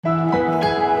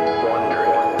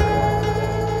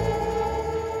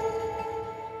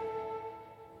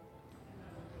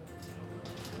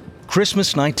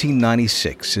Christmas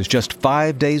 1996 is just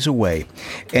 5 days away,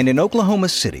 and in Oklahoma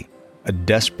City, a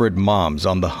desperate mom's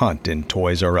on the hunt in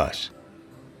Toys R Us.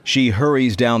 She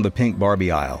hurries down the pink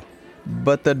Barbie aisle,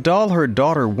 but the doll her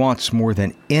daughter wants more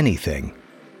than anything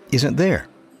isn't there.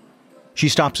 She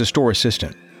stops a store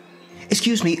assistant.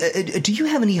 Excuse me, do you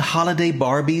have any holiday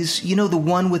Barbies? You know, the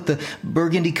one with the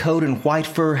burgundy coat and white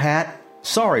fur hat?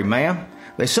 Sorry, ma'am.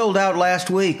 They sold out last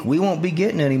week. We won't be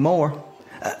getting any more.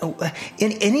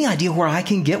 Any idea where I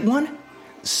can get one?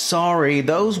 Sorry,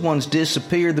 those ones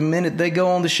disappear the minute they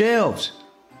go on the shelves.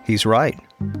 He's right.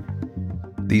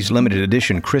 These limited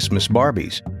edition Christmas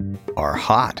Barbies are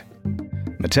hot.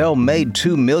 Mattel made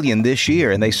 $2 million this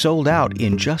year, and they sold out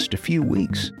in just a few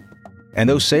weeks. And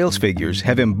those sales figures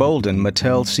have emboldened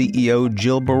Mattel CEO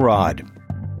Jill Barad.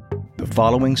 The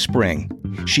following spring,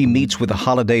 she meets with the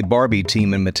holiday Barbie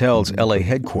team in Mattel's LA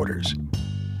headquarters.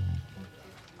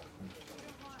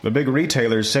 The big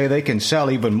retailers say they can sell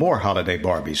even more holiday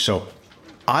Barbies, so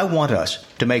I want us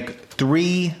to make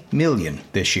 $3 million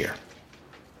this year.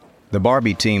 The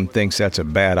Barbie team thinks that's a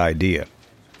bad idea,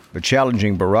 but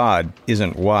challenging Barad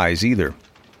isn't wise either.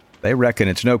 They reckon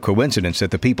it's no coincidence that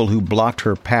the people who blocked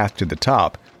her path to the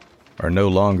top are no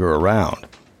longer around.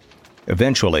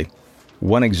 Eventually,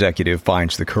 one executive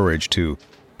finds the courage to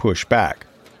push back.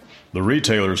 The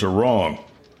retailers are wrong.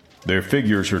 Their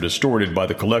figures are distorted by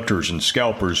the collectors and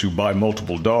scalpers who buy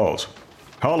multiple dolls.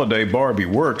 Holiday Barbie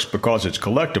works because it's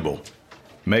collectible.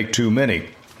 Make too many,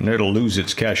 and it'll lose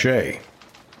its cachet.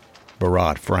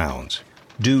 Barad frowns.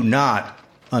 Do not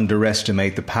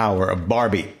underestimate the power of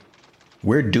Barbie.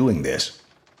 We're doing this.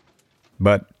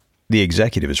 But the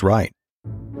executive is right.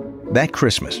 That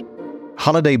Christmas,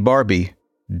 Holiday Barbie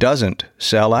doesn't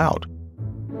sell out.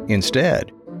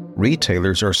 Instead,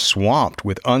 retailers are swamped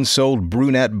with unsold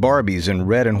brunette Barbies in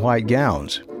red and white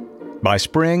gowns. By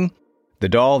spring, the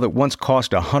doll that once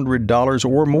cost $100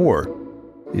 or more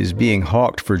is being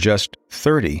hawked for just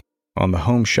 $30 on the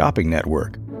Home Shopping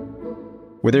Network.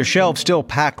 With their shelves still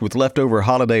packed with leftover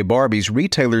holiday Barbies,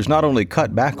 retailers not only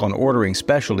cut back on ordering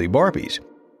specialty Barbies,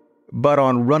 but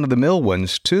on run-of-the-mill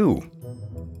ones too.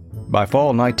 By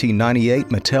fall 1998,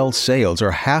 Mattel's sales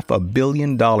are $500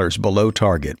 million below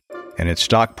target, and its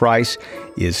stock price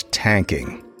is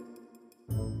tanking.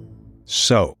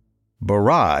 So,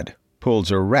 Barad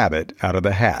pulls a rabbit out of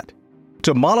the hat.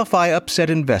 To mollify upset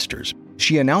investors,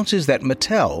 she announces that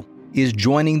Mattel is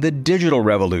joining the digital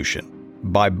revolution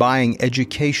by buying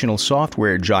educational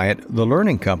software giant The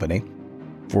Learning Company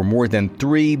for more than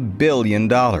 $3 billion.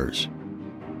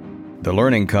 The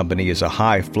Learning Company is a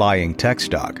high-flying tech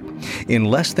stock. In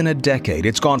less than a decade,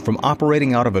 it's gone from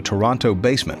operating out of a Toronto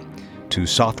basement to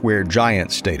software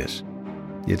giant status.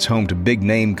 It's home to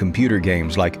big-name computer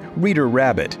games like Reader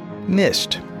Rabbit,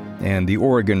 Myst, and the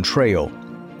Oregon Trail.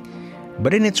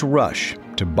 But in its rush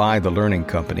to buy The Learning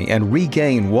Company and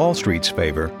regain Wall Street's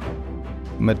favor,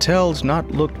 Mattel's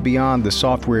not looked beyond the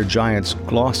software giant's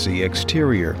glossy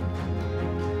exterior.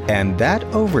 And that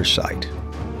oversight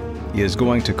is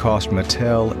going to cost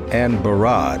Mattel and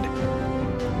Barad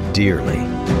dearly.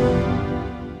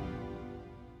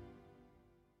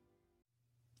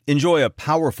 Enjoy a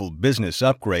powerful business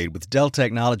upgrade with Dell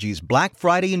Technologies' Black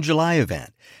Friday and July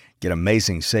event. Get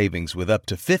amazing savings with up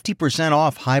to 50%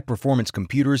 off high-performance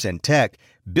computers and tech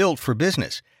built for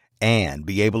business, and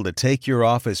be able to take your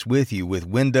office with you with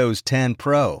Windows 10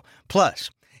 Pro. Plus,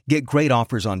 get great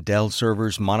offers on Dell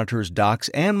servers, monitors, docks,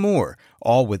 and more,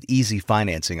 all with easy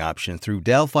financing options through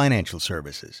Dell Financial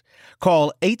Services.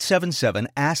 Call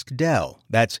 877-ASK-DELL.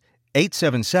 That's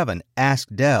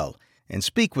 877-ASK-DELL. And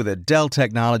speak with a Dell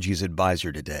Technologies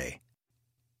advisor today.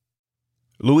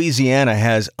 Louisiana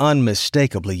has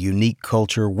unmistakably unique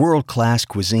culture, world-class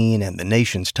cuisine, and the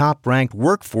nation's top-ranked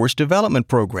workforce development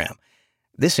program.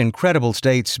 This incredible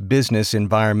state's business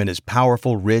environment is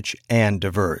powerful, rich, and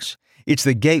diverse. It's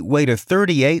the gateway to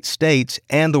 38 states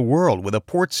and the world, with a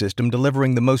port system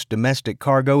delivering the most domestic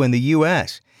cargo in the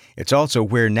U.S. It's also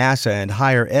where NASA and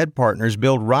higher ed partners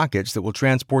build rockets that will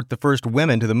transport the first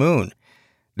women to the moon.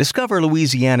 Discover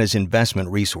Louisiana's investment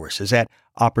resources at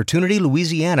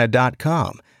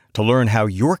OpportunityLouisiana.com to learn how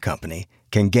your company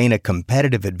can gain a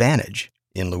competitive advantage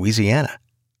in Louisiana.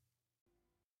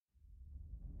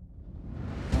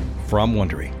 From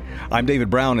Wondery, I'm David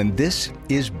Brown, and this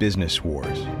is Business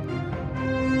Wars.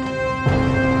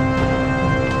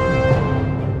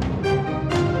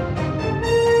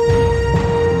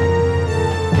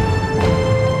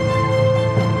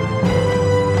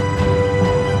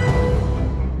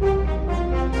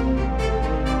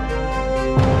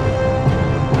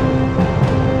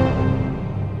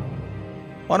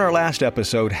 On our last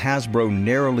episode, Hasbro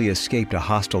narrowly escaped a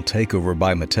hostile takeover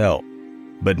by Mattel.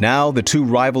 But now the two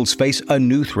rivals face a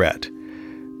new threat,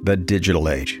 the digital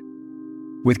age.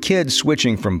 With kids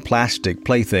switching from plastic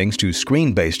playthings to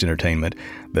screen-based entertainment,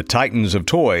 the titans of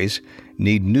toys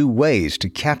need new ways to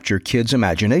capture kids'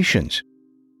 imaginations.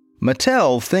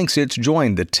 Mattel thinks it's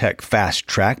joined the tech fast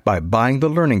track by buying the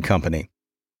Learning Company.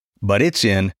 But it's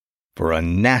in for a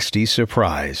nasty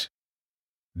surprise.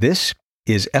 This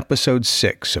is Episode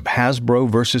 6 of Hasbro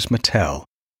vs. Mattel,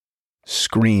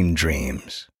 Screen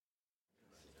Dreams.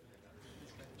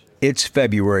 It's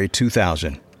February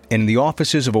 2000, and in the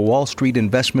offices of a Wall Street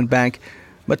investment bank,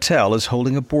 Mattel is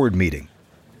holding a board meeting.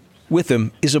 With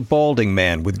him is a balding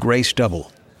man with gray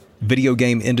stubble, video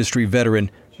game industry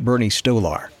veteran Bernie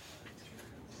Stolar.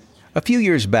 A few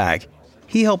years back,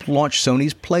 he helped launch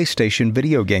Sony's PlayStation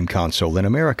video game console in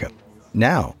America.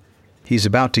 Now, he's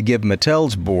about to give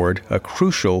Mattel's board a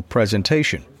crucial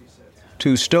presentation.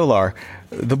 To Stolar,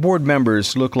 the board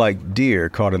members look like deer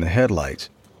caught in the headlights.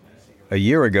 A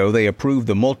year ago, they approved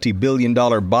the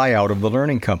multi-billion-dollar buyout of the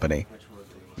Learning Company.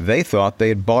 They thought they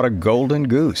had bought a golden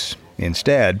goose.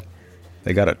 Instead,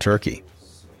 they got a turkey.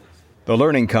 The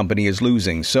Learning Company is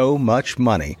losing so much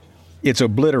money, it's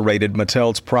obliterated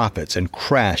Mattel's profits and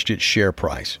crashed its share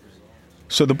price.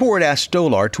 So the board asked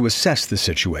Stolar to assess the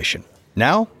situation.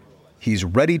 Now, he's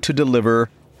ready to deliver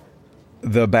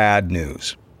the bad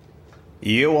news.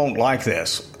 You won't like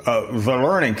this. The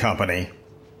Learning Company,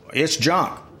 it's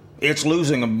junk. It's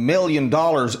losing $1 million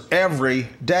every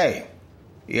day.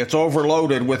 It's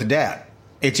overloaded with debt.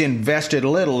 It's invested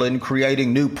little in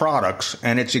creating new products,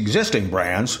 and its existing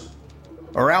brands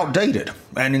are outdated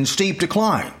and in steep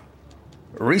decline.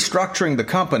 Restructuring the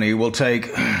company will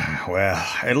take,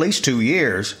 at least 2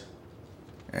 years,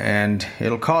 and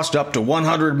it'll cost up to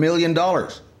 $100 million.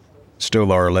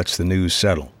 Stolar lets the news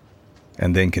settle,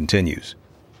 and then continues.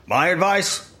 My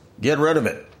advice, get rid of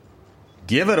it.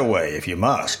 Give it away if you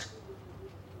must.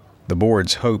 The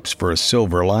board's hopes for a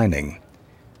silver lining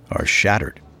are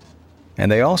shattered,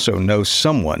 and they also know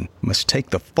someone must take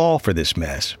the fall for this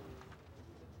mess.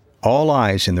 All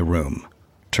eyes in the room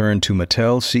turn to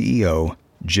Mattel CEO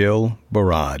Jill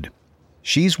Barad.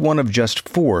 She's one of just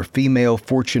 4 female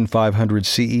Fortune 500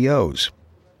 CEOs.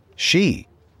 She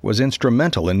was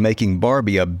instrumental in making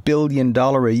Barbie a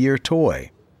billion-dollar-a-year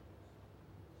toy.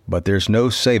 But there's no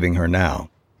saving her now.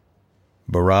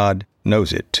 Barad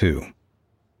knows it too.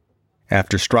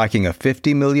 After striking a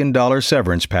 $50 million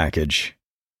severance package,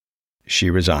 she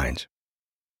resigns.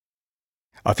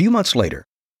 A few months later,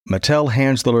 Mattel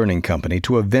hands the Learning Company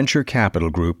to a venture capital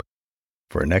group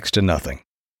for next to nothing.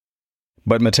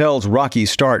 But Mattel's rocky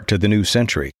start to the new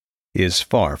century is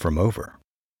far from over.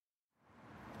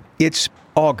 It's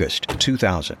August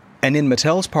 2000, and in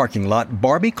Mattel's parking lot,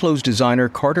 Barbie clothes designer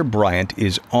Carter Bryant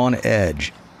is on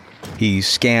edge. He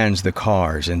scans the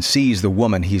cars and sees the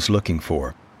woman he's looking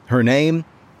for. Her name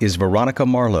is Veronica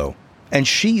Marlowe, and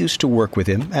she used to work with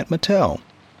him at Mattel,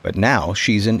 but now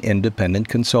she's an independent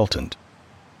consultant.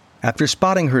 After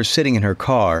spotting her sitting in her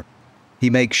car,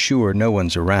 he makes sure no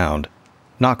one's around,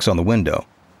 knocks on the window,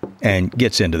 and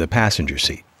gets into the passenger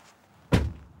seat.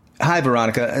 Hi,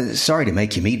 Veronica. Sorry to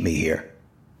make you meet me here.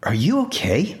 Are you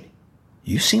okay?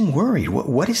 You seem worried.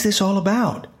 What is this all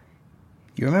about?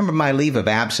 You remember my leave of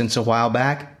absence a while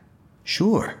back?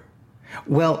 Sure.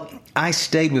 Well, I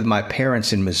stayed with my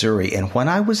parents in Missouri, and when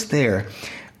I was there,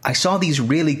 I saw these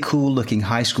really cool-looking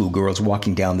high school girls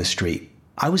walking down the street.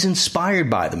 I was inspired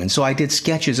by them, and so I did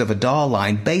sketches of a doll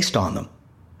line based on them.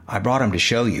 I brought them to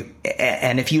show you.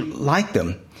 And if you like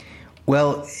them,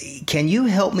 well, can you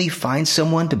help me find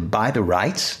someone to buy the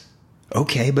rights?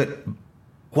 Okay, but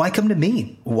why come to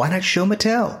me? Why not show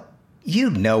Mattel? You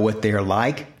know what they're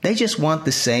like. They just want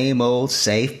the same old,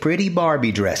 safe, pretty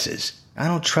Barbie dresses. I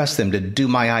don't trust them to do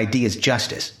my ideas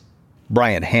justice.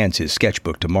 Bryant hands his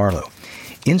sketchbook to Marlowe.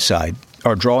 Inside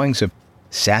are drawings of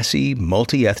sassy,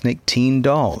 multi-ethnic teen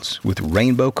dolls with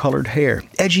rainbow-colored hair,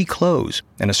 edgy clothes,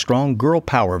 and a strong girl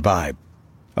power vibe.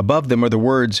 Above them are the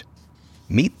words,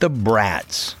 "Meet the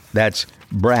Brats." That's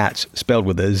Brats spelled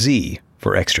with a Z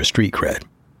for extra street cred.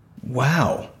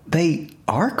 Wow, they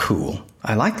are cool.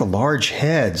 I like the large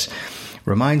heads.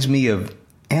 Reminds me of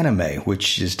anime,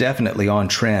 which is definitely on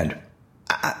trend.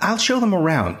 I'll show them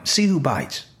around, see who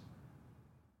bites.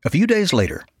 A few days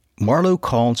later, Marlowe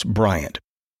calls Bryant.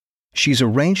 She's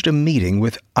arranged a meeting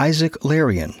with Isaac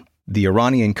Larian, the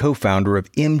Iranian co-founder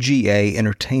of MGA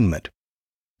Entertainment.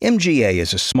 MGA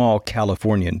is a small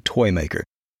Californian toy maker,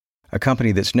 a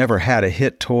company that's never had a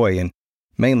hit toy and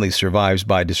mainly survives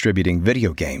by distributing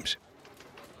video games.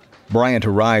 Bryant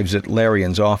arrives at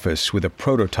Larian's office with a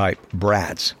prototype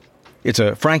Bratz. It's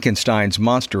a Frankenstein's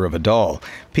monster of a doll,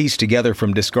 pieced together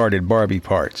from discarded Barbie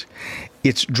parts.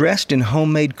 It's dressed in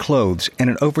homemade clothes and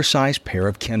an oversized pair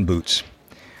of Ken boots.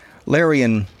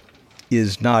 Larian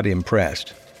is not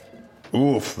impressed.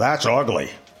 Oof, that's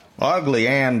ugly. Ugly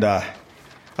and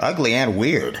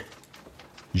weird.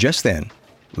 Just then,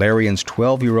 Larian's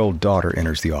 12-year-old daughter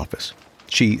enters the office.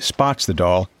 She spots the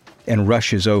doll and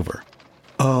rushes over.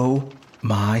 Oh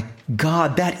my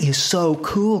God, that is so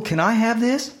cool. Can I have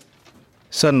this?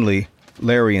 Suddenly,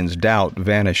 Larian's doubt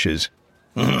vanishes.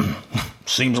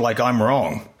 Seems like I'm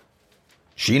wrong.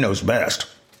 She knows best.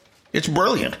 It's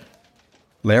brilliant.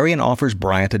 Larian offers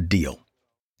Bryant a deal.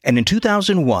 And in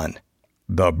 2001,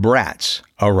 the Bratz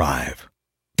arrive.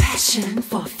 Passion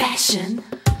for fashion.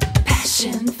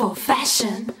 Passion for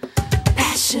fashion.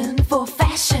 Passion for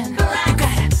fashion. You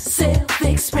gotta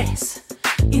self-express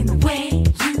in the way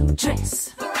you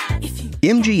dress.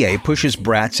 MGA pushes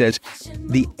Bratz as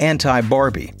the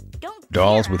anti-Barbie.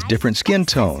 Dolls with different skin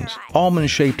tones,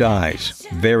 almond-shaped eyes,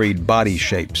 varied body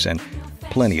shapes, and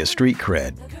plenty of street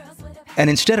cred. And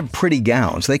instead of pretty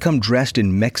gowns, they come dressed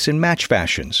in mix-and-match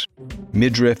fashions.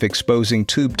 Midriff exposing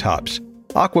tube tops,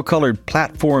 aqua-colored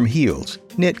platform heels,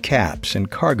 knit caps, and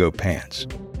cargo pants.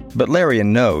 But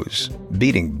Larian knows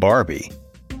beating Barbie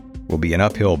will be an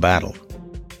uphill battle.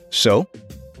 So,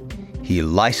 he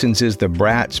licenses the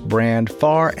Bratz brand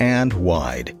far and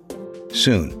wide.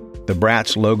 Soon, the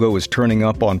Bratz logo is turning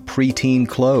up on preteen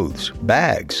clothes,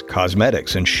 bags,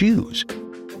 cosmetics, and shoes.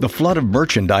 The flood of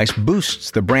merchandise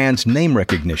boosts the brand's name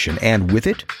recognition, and with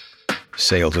it,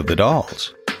 sales of the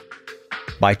dolls.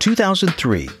 By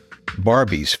 2003,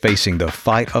 Barbie's facing the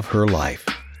fight of her life.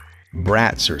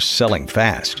 Bratz are selling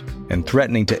fast and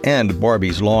threatening to end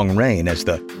Barbie's long reign as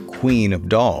the queen of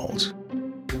dolls.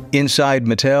 Inside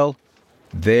Mattel,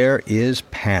 there is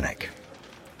panic.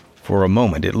 For a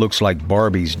moment, it looks like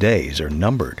Barbie's days are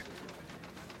numbered.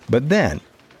 But then,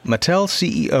 Mattel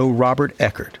CEO Robert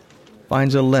Eckert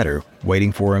finds a letter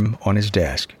waiting for him on his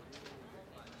desk.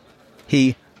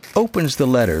 He opens the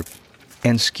letter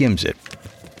and skims it,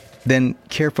 then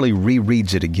carefully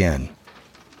rereads it again.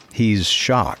 He's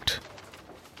shocked.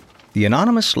 The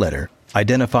anonymous letter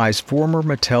identifies former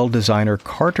Mattel designer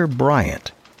Carter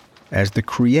Bryant as the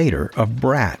creator of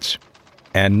Bratz.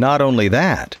 And not only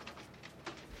that,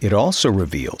 it also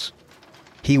reveals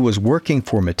he was working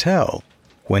for Mattel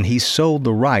when he sold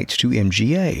the rights to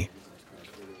MGA.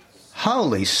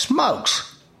 Holy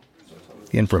smokes!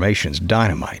 The information's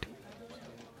dynamite.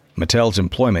 Mattel's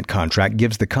employment contract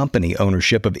gives the company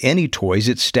ownership of any toys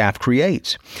its staff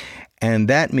creates. And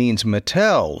that means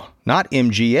Mattel, not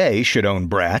MGA, should own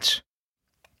Bratz.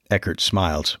 Eckert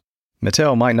smiles.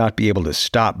 Mattel might not be able to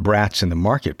stop Bratz in the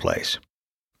marketplace.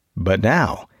 But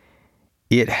now,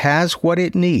 it has what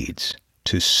it needs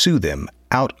to sue them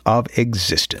out of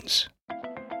existence.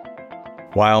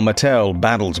 While Mattel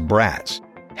battles Bratz,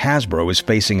 Hasbro is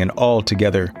facing an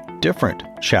altogether different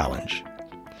challenge.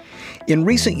 In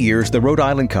recent years, the Rhode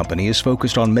Island company is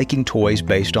focused on making toys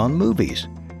based on movies.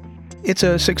 It's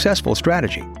a successful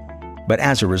strategy. But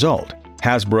as a result,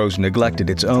 Hasbro's neglected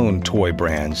its own toy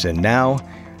brands, and now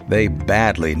they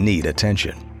badly need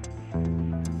attention.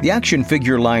 The action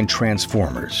figure line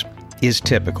Transformers is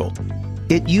typical.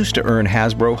 It used to earn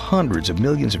Hasbro hundreds of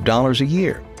millions of dollars a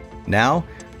year. Now,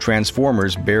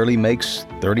 Transformers barely makes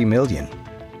 $30 million.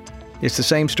 It's the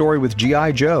same story with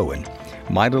G.I. Joe and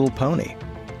My Little Pony.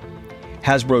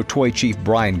 Hasbro toy chief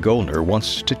Brian Goldner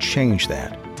wants to change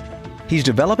that. He's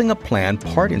developing a plan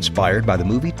part inspired by the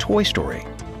movie Toy Story.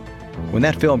 When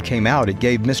that film came out, it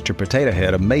gave Mr. Potato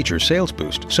Head a major sales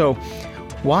boost. So,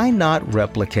 why not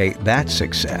replicate that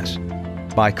success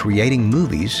by creating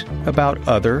movies about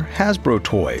other Hasbro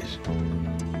toys?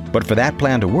 But for that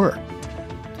plan to work,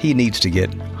 he needs to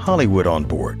get Hollywood on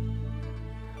board.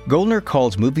 Goldner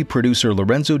calls movie producer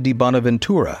Lorenzo di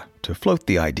Bonaventura to float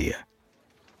the idea.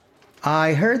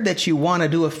 I heard that you want to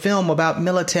do a film about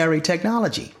military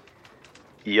technology.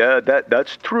 Yeah,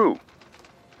 that's true.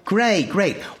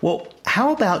 Great. Well,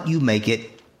 how about you make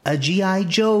it a G.I.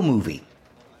 Joe movie?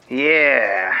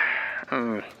 Yeah,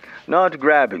 not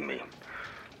grabbing me.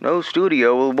 No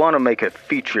studio will want to make a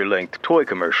feature-length toy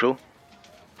commercial.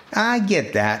 I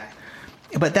get that,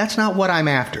 but that's not what I'm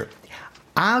after.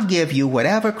 I'll give you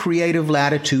whatever creative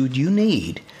latitude you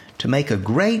need to make a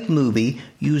great movie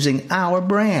using our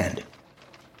brand.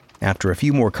 After a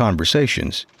few more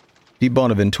conversations, Di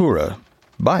Bonaventura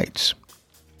bites.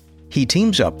 He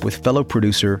teams up with fellow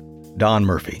producer Don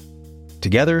Murphy.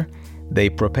 Together, they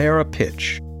prepare a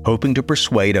pitch, hoping to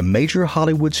persuade a major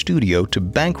Hollywood studio to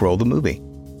bankroll the movie.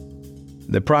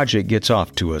 The project gets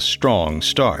off to a strong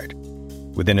start.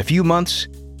 Within a few months,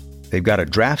 they've got a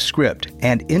draft script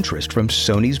and interest from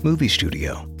Sony's movie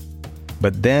studio.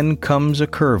 But then comes a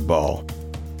curveball.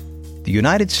 The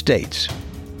United States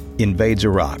invades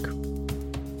Iraq.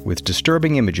 With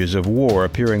disturbing images of war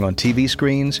appearing on TV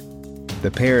screens, the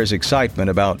pair's excitement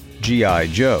about G.I.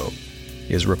 Joe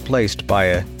is replaced by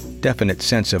a definite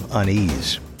sense of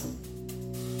unease.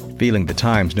 Feeling the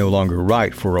time's no longer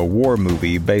right for a war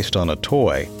movie based on a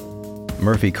toy,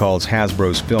 Murphy calls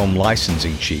Hasbro's film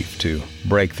licensing chief to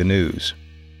break the news.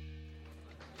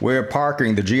 We're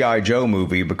parking the G.I. Joe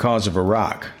movie because of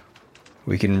Iraq.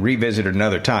 We can revisit it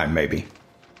another time, maybe.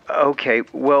 Okay,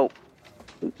 well,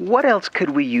 what else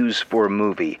could we use for a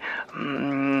movie?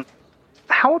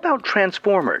 How about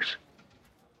Transformers?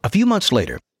 A few months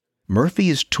later, Murphy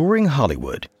is touring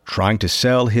Hollywood, trying to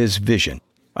sell his vision,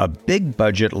 a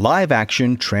big-budget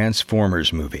live-action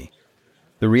Transformers movie.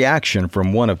 The reaction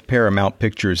from one of Paramount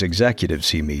Pictures' executives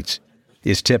he meets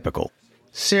is typical.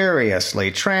 Seriously,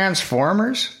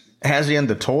 Transformers? As in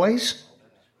the toys?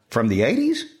 From the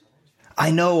 80s?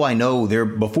 I know, they're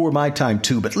before my time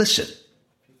too, but listen.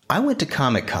 I went to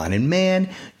Comic-Con and man,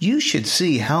 you should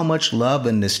see how much love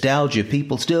and nostalgia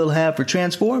people still have for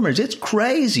Transformers. It's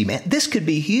crazy, man. This could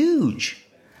be huge.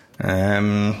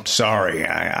 Sorry,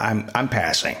 I'm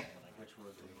passing.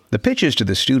 The pitches to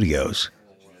the studios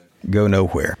go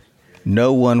nowhere.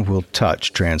 No one will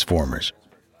touch Transformers.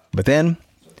 But then,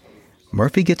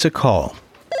 Murphy gets a call.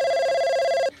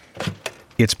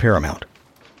 It's Paramount.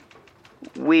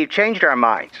 We've changed our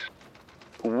minds.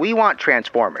 We want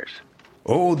Transformers.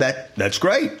 Oh, that's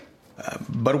great.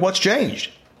 But what's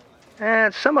changed?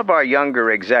 Some of our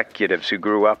younger executives who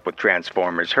grew up with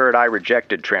Transformers heard I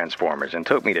rejected Transformers and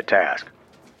took me to task.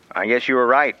 I guess you were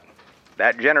right.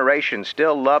 That generation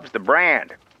still loves the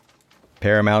brand.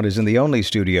 Paramount isn't the only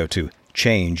studio to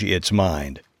change its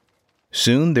mind.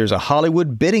 Soon there's a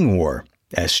Hollywood bidding war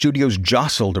as studios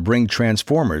jostle to bring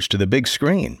Transformers to the big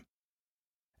screen.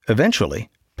 Eventually,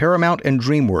 Paramount and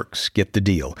DreamWorks get the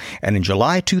deal, and in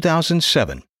July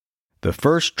 2007, the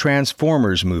first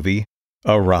Transformers movie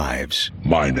arrives.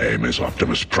 My name is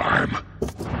Optimus Prime.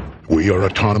 We are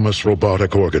autonomous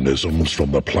robotic organisms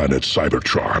from the planet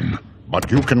Cybertron. But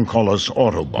you can call us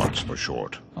Autobots for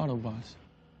short. Autobots.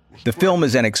 The film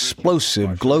is an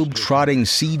explosive, globe-trotting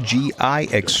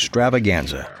CGI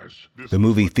extravaganza. The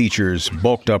movie features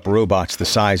bulked-up robots the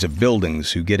size of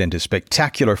buildings who get into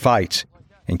spectacular fights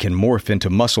and can morph into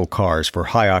muscle cars for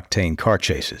high-octane car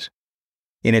chases.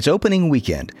 In its opening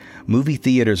weekend, movie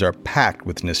theaters are packed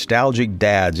with nostalgic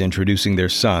dads introducing their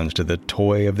sons to the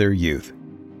toy of their youth.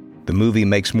 The movie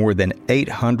makes more than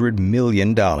 $800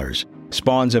 million,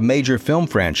 spawns a major film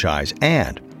franchise,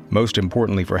 and, most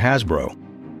importantly for Hasbro,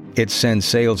 it sends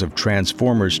sales of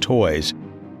Transformers toys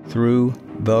through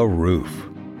the roof.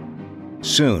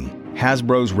 Soon,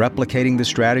 Hasbro's replicating the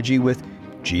strategy with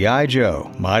G.I.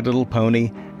 Joe, My Little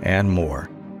Pony, and more.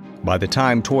 By the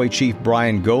time toy chief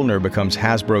Brian Goldner becomes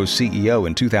Hasbro's CEO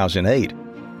in 2008,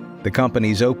 the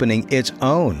company's opening its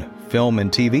own film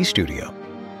and TV studio.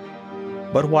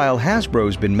 But while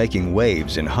Hasbro's been making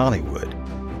waves in Hollywood,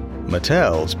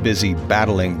 Mattel's busy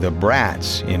battling the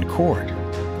Bratz in court.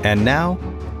 And now,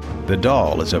 the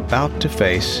doll is about to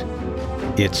face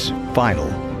its final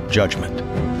judgment.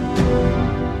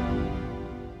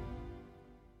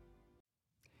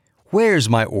 Where's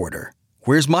my order?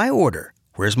 Where's my order?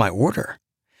 Where's my order?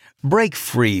 Break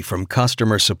free from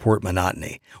customer support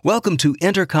monotony. Welcome to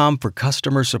Intercom for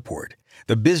Customer Support,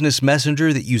 the business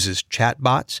messenger that uses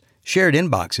chatbots, shared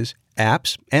inboxes,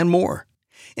 apps, and more.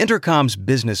 Intercom's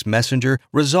business messenger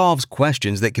resolves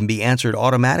questions that can be answered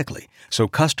automatically, so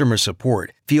customer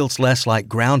support feels less like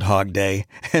Groundhog Day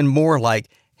and more like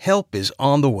help is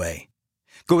on the way.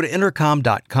 Go to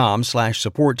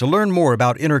intercom.com/support to learn more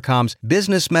about Intercom's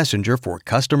business messenger for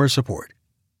customer support.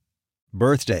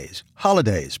 Birthdays,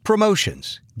 holidays,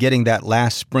 promotions, getting that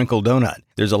last sprinkle donut.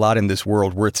 There's a lot in this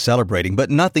world worth celebrating, but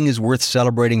nothing is worth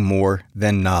celebrating more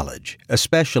than knowledge,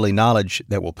 especially knowledge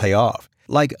that will pay off,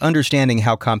 like understanding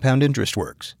how compound interest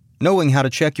works, knowing how to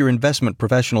check your investment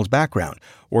professional's background,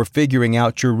 or figuring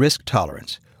out your risk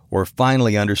tolerance, or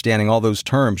finally understanding all those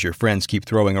terms your friends keep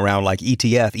throwing around like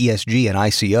ETF, ESG, and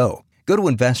ICO. Go to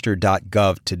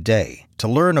investor.gov today to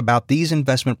learn about these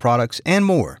investment products and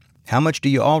more. How much do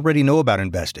you already know about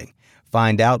investing?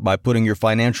 Find out by putting your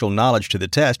financial knowledge to the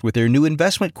test with their new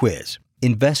investment quiz.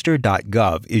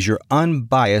 Investor.gov is your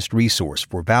unbiased resource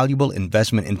for valuable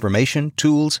investment information,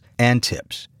 tools, and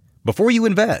tips. Before you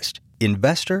invest,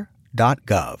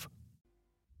 investor.gov.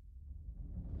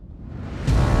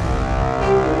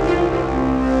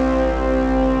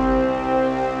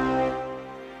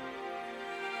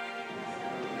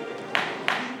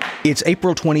 It's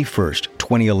April 21st,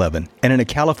 2011, and in a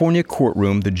California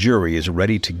courtroom, the jury is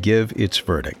ready to give its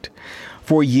verdict.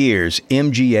 For years,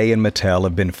 MGA and Mattel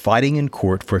have been fighting in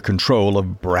court for control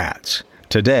of Bratz.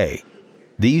 Today,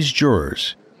 these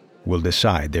jurors will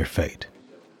decide their fate.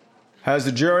 Has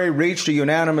the jury reached a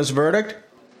unanimous verdict?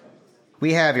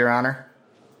 We have, Your Honor.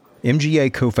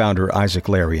 MGA co-founder Isaac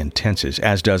Larian tenses,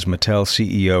 as does Mattel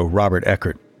CEO Robert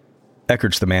Eckert.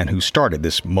 Eckert's the man who started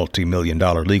this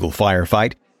multi-million-dollar legal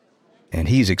firefight, and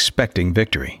he's expecting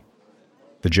victory.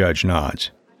 The judge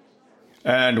nods.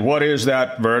 And what is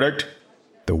that verdict?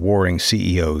 The warring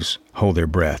CEOs hold their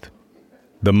breath.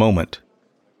 The moment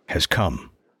has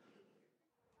come.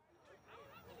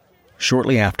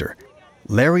 Shortly after,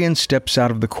 Larian steps out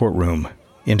of the courtroom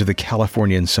into the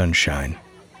Californian sunshine.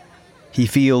 He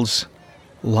feels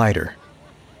lighter.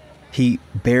 He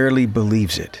barely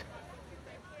believes it.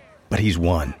 But he's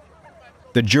won.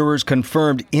 The jurors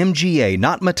confirmed MGA,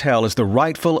 not Mattel, is the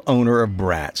rightful owner of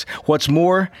Bratz. What's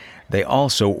more, they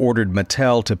also ordered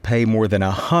Mattel to pay more than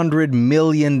 $100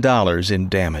 million in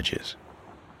damages.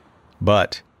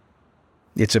 But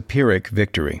it's a Pyrrhic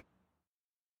victory.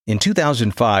 In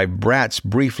 2005, Bratz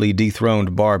briefly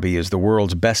dethroned Barbie as the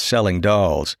world's best-selling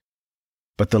dolls.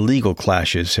 But the legal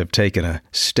clashes have taken a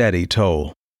steady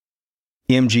toll.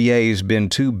 MGA's been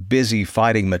too busy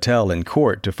fighting Mattel in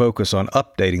court to focus on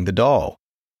updating the doll.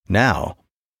 Now,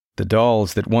 the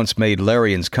dolls that once made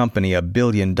Larian's company $1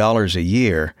 billion a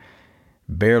year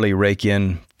barely rake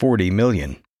in $40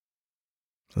 million.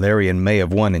 Larian may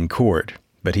have won in court,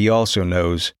 but he also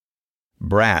knows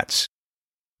Bratz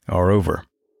are over.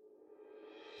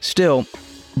 Still,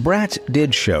 Bratz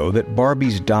did show that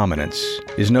Barbie's dominance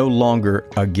is no longer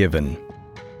a given.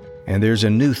 And there's a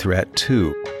new threat,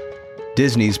 too.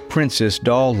 Disney's Princess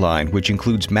doll line, which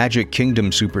includes Magic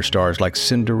Kingdom superstars like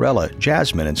Cinderella,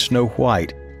 Jasmine, and Snow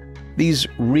White. These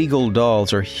regal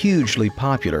dolls are hugely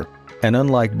popular, and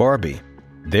unlike Barbie,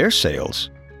 their sales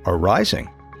are rising.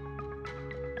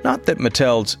 Not that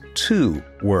Mattel's too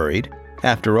worried.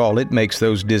 After all, it makes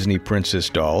those Disney princess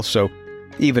dolls, so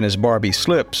even as Barbie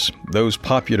slips, those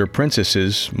popular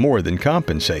princesses more than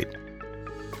compensate.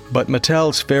 But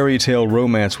Mattel's fairy tale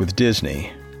romance with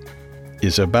Disney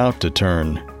is about to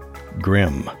turn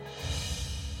grim.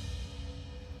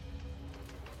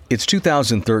 It's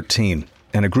 2013,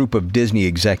 and a group of Disney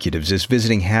executives is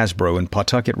visiting Hasbro in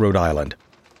Pawtucket, Rhode Island.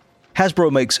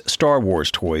 Hasbro makes Star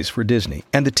Wars toys for Disney,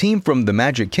 and the team from the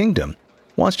Magic Kingdom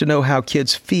wants to know how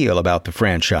kids feel about the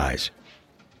franchise.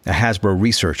 A Hasbro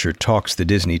researcher talks the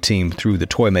Disney team through the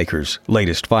toy maker's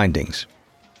latest findings.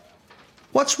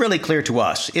 What's really clear to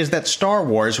us is that Star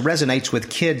Wars resonates with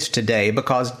kids today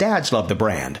because dads love the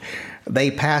brand.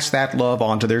 They pass that love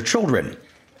on to their children.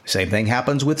 Same thing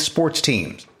happens with sports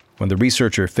teams. When the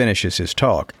researcher finishes his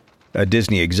talk, a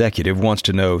Disney executive wants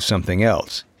to know something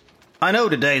else. I know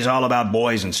today's all about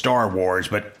boys and Star Wars,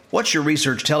 but what's your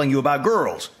research telling you about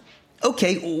girls?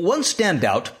 Okay, one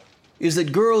standout is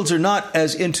that girls are not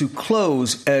as into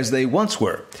clothes as they once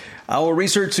were. Our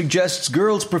research suggests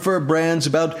girls prefer brands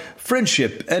about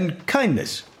friendship and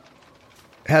kindness.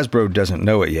 Hasbro doesn't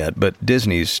know it yet, but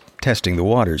Disney's testing the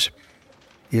waters.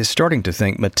 He is starting to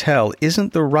think Mattel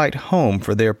isn't the right home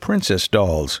for their princess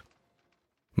dolls.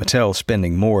 Mattel's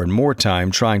spending more and more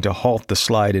time trying to halt the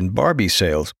slide in Barbie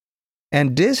sales,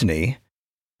 and Disney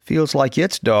feels like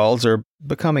its dolls are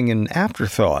becoming an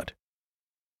afterthought.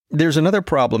 There's another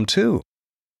problem, too.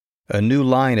 A new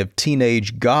line of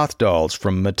teenage goth dolls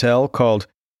from Mattel called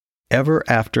Ever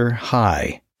After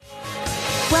High.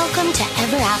 Welcome to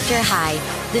Ever After High,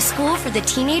 the school for the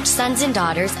teenage sons and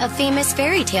daughters of famous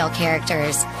fairy tale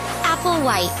characters. Apple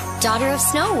White, daughter of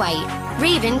Snow White.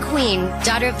 Raven Queen,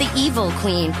 daughter of the Evil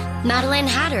Queen. Madeline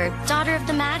Hatter, daughter of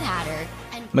the Mad Hatter.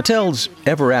 Mattel's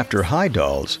Ever After High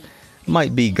dolls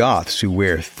might be goths who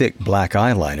wear thick black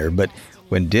eyeliner, but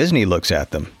when Disney looks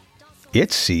at them,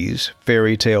 it sees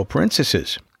fairy tale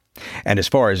princesses. And as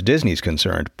far as Disney's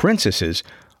concerned, princesses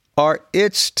are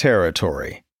its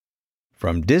territory.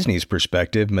 From Disney's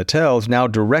perspective, Mattel's now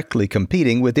directly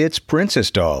competing with its princess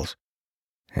dolls.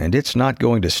 And it's not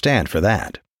going to stand for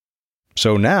that.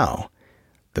 So now,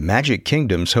 the Magic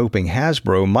Kingdom's hoping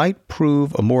Hasbro might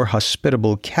prove a more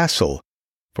hospitable castle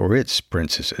for its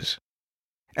princesses.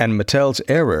 And Mattel's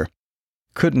error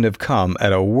couldn't have come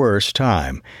at a worse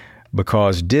time,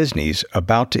 because Disney's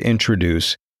about to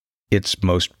introduce its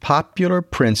most popular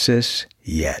princess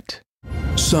yet.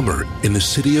 Summer in the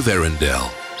city of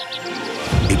Arendelle.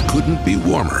 It couldn't be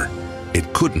warmer.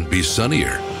 It couldn't be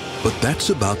sunnier. But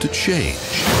that's about to change.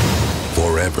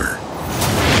 Forever.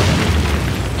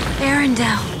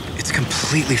 Arendelle. It's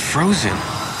completely frozen.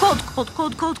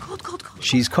 Cold.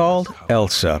 She's called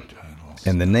Elsa,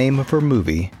 and the name of her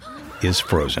movie is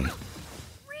Frozen.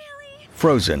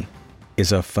 Frozen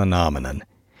is a phenomenon.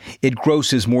 It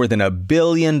grosses more than $1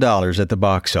 billion at the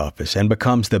box office and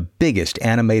becomes the biggest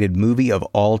animated movie of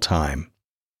all time.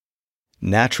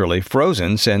 Naturally,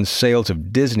 Frozen sends sales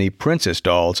of Disney princess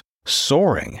dolls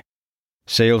soaring,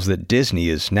 sales that Disney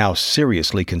is now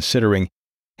seriously considering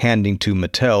handing to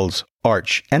Mattel's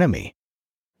arch enemy.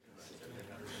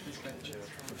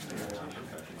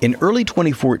 In early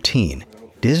 2014,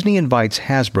 Disney invites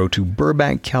Hasbro to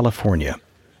Burbank, California.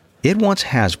 It wants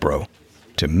Hasbro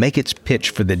to make its pitch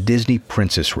for the Disney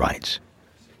princess rights.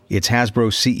 It's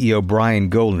Hasbro CEO Brian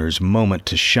Goldner's moment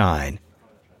to shine,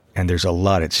 and there's a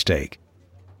lot at stake.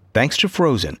 Thanks to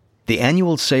Frozen, the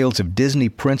annual sales of Disney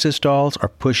princess dolls are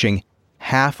pushing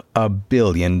 $500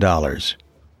 million.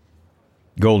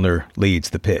 Goldner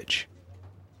leads the pitch.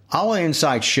 Our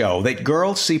insights show that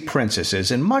girls see princesses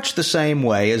in much the same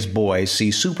way as boys see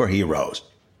superheroes.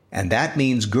 And that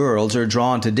means girls are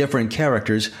drawn to different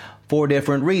characters for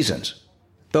different reasons.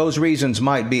 Those reasons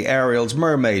might be Ariel's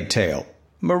mermaid tail,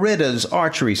 Merida's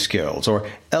archery skills, or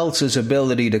Elsa's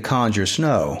ability to conjure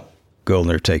snow.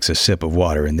 Goldner takes a sip of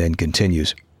water and then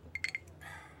continues.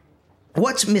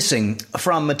 What's missing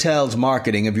from Mattel's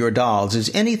marketing of your dolls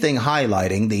is anything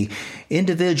highlighting the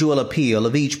individual appeal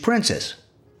of each princess.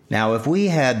 Now, if we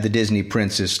had the Disney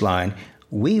Princess line,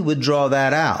 we would draw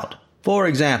that out. For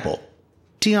example,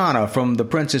 Tiana from The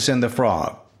Princess and the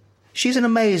Frog. She's an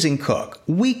amazing cook.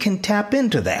 We can tap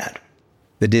into that.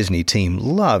 The Disney team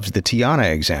loves the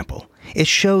Tiana example. It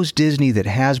shows Disney that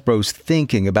Hasbro's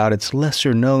thinking about its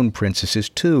lesser-known princesses,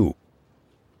 too.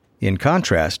 In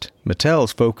contrast,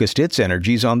 Mattel's focused its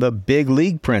energies on the big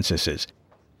league princesses.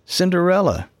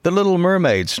 Cinderella, The Little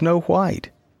Mermaid, Snow White.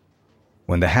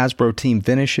 When the Hasbro team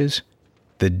finishes,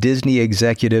 the Disney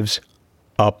executives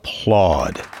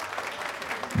applaud.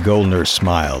 Goldner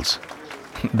smiles.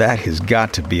 That has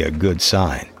got to be a good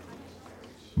sign.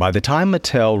 By the time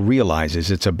Mattel realizes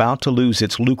it's about to lose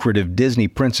its lucrative Disney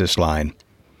Princess line,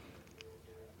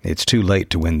 it's too late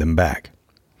to win them back.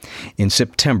 In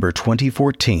September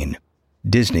 2014,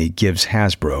 Disney gives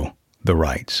Hasbro the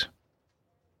rights.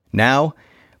 Now,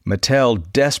 Mattel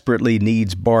desperately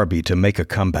needs Barbie to make a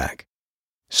comeback,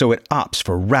 so it opts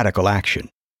for radical action.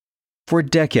 For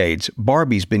decades,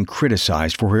 Barbie's been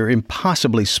criticized for her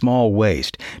impossibly small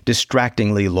waist,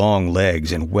 distractingly long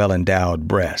legs, and well-endowed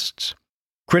breasts.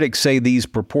 Critics say these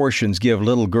proportions give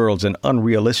little girls an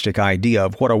unrealistic idea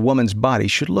of what a woman's body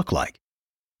should look like.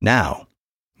 Now,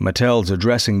 Mattel's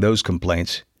addressing those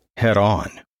complaints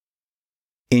head-on.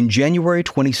 In January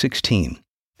 2016,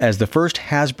 as the first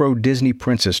Hasbro Disney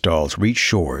Princess dolls reach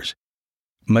shores,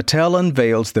 Mattel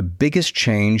unveils the biggest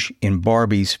change in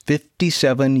Barbie's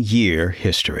 57-year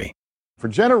history. For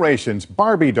generations,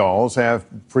 Barbie dolls have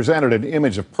presented an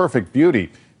image of perfect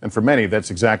beauty, and for many, that's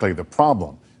exactly the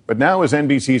problem. But now, as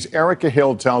NBC's Erica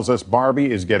Hill tells us,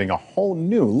 Barbie is getting a whole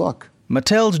new look.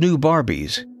 Mattel's new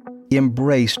Barbies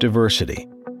embrace diversity.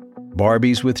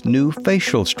 Barbies with new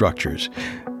facial structures,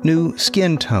 new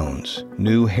skin tones,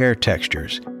 new hair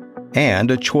textures, and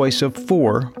a choice of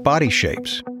 4 body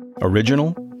shapes: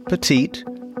 original, petite,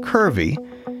 curvy,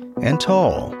 and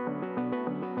tall.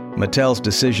 Mattel's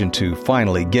decision to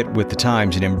finally get with the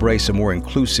times and embrace a more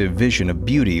inclusive vision of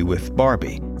beauty with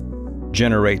Barbie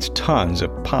generates tons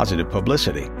of positive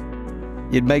publicity.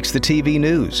 It makes the TV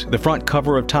news, the front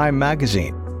cover of Time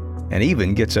magazine, and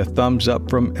even gets a thumbs up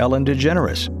from Ellen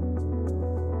DeGeneres.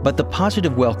 But the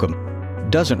positive welcome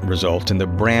doesn't result in the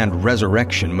brand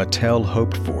resurrection Mattel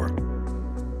hoped for.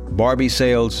 Barbie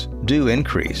sales do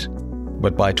increase,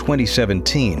 but by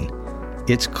 2017,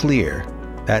 it's clear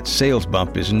that sales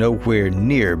bump is nowhere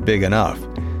near big enough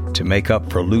to make up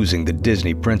for losing the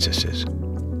Disney princesses.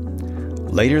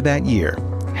 Later that year,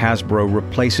 Hasbro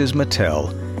replaces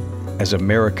Mattel as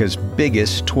America's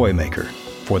biggest toy maker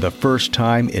for the first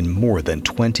time in more than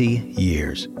 20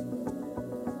 years.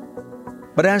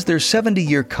 But as their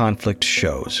 70-year conflict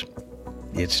shows,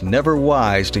 it's never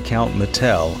wise to count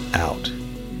Mattel out.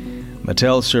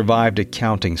 Mattel survived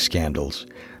accounting scandals,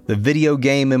 the video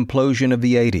game implosion of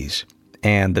the 80s,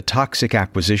 and the toxic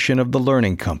acquisition of the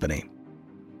Learning Company.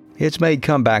 It's made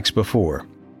comebacks before,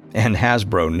 and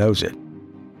Hasbro knows it.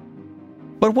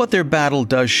 But what their battle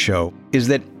does show is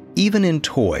that even in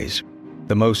toys,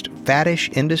 the most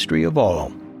faddish industry of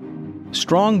all,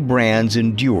 strong brands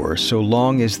endure so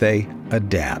long as they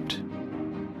adapt.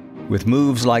 With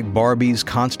moves like Barbie's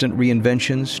constant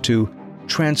reinventions to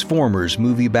Transformers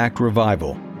movie-backed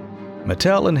revival,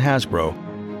 Mattel and Hasbro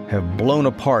have blown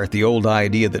apart the old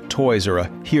idea that toys are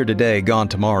a here-today,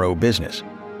 gone-tomorrow business.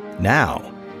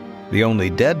 Now, the only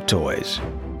dead toys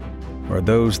are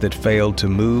those that failed to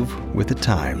move with the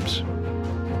times.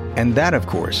 And that, of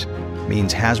course,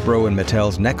 means Hasbro and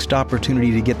Mattel's next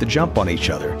opportunity to get the jump on each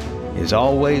other is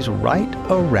always right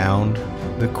around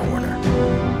the corner.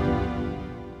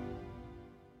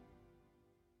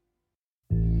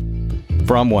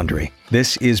 From Wondery,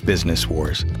 this is Business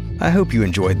Wars. I hope you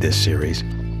enjoyed this series.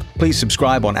 Please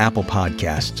subscribe on Apple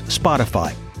Podcasts,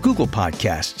 Spotify, Google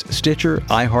Podcasts, Stitcher,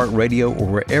 iHeartRadio, or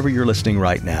wherever you're listening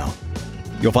right now.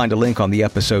 You'll find a link on the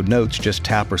episode notes. Just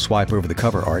tap or swipe over the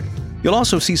cover art. You'll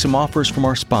also see some offers from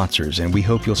our sponsors, and we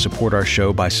hope you'll support our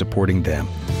show by supporting them.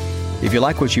 If you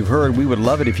like what you've heard, we would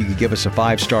love it if you could give us a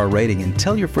 5-star rating and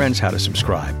tell your friends how to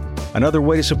subscribe. Another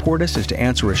way to support us is to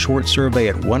answer a short survey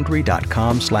at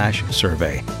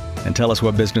Wondery.com/survey and tell us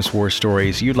what Business Wars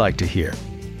stories you'd like to hear.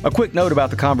 A quick note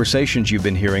about the conversations you've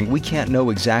been hearing. We can't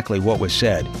know exactly what was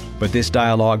said, but this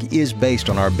dialogue is based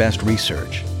on our best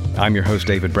research. I'm your host,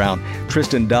 David Brown.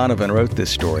 Tristan Donovan wrote this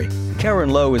story.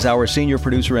 Karen Lowe is our senior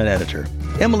producer and editor.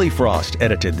 Emily Frost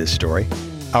edited this story.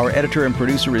 Our editor and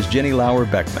producer is Jenny Lauer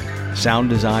Beckman. Sound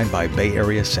design by Bay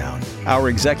Area Sound. Our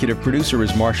executive producer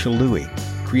is Marshall Louie.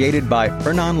 Created by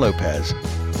Hernan Lopez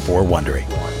for Wondery.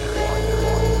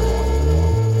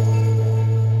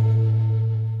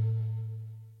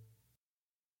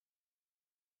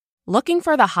 Looking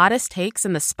for the hottest takes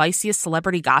and the spiciest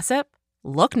celebrity gossip?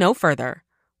 Look no further.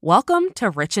 Welcome to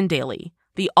Rich and Daily,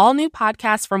 the all-new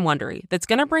podcast from Wondery that's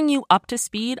going to bring you up to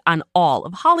speed on all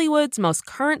of Hollywood's most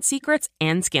current secrets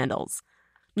and scandals.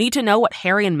 Need to know what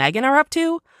Harry and Meghan are up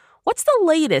to? What's the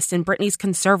latest in Britney's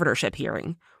conservatorship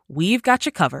hearing? We've got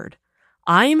you covered.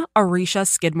 I'm Arisha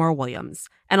Skidmore-Williams,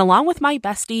 and along with my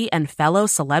bestie and fellow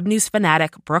celeb news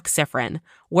fanatic Brooke Sifrin,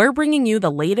 we're bringing you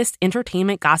the latest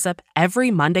entertainment gossip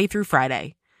every Monday through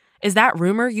Friday. Is that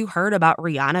rumor you heard about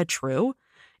Rihanna true?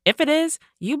 If it is,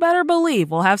 you better believe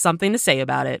we'll have something to say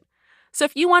about it. So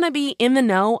if you want to be in the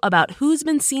know about who's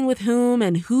been seen with whom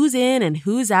and who's in and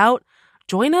who's out,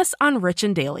 join us on Rich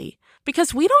and Daily,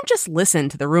 because we don't just listen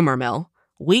to the rumor mill.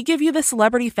 We give you the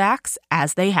celebrity facts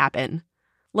as they happen.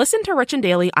 Listen to Rich and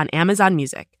Daily on Amazon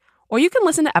Music, or you can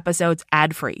listen to episodes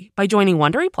ad-free by joining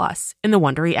Wondery Plus in the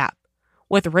Wondery app.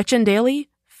 With Rich and Daily,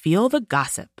 feel the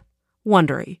gossip.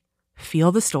 Wondery,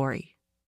 feel the story.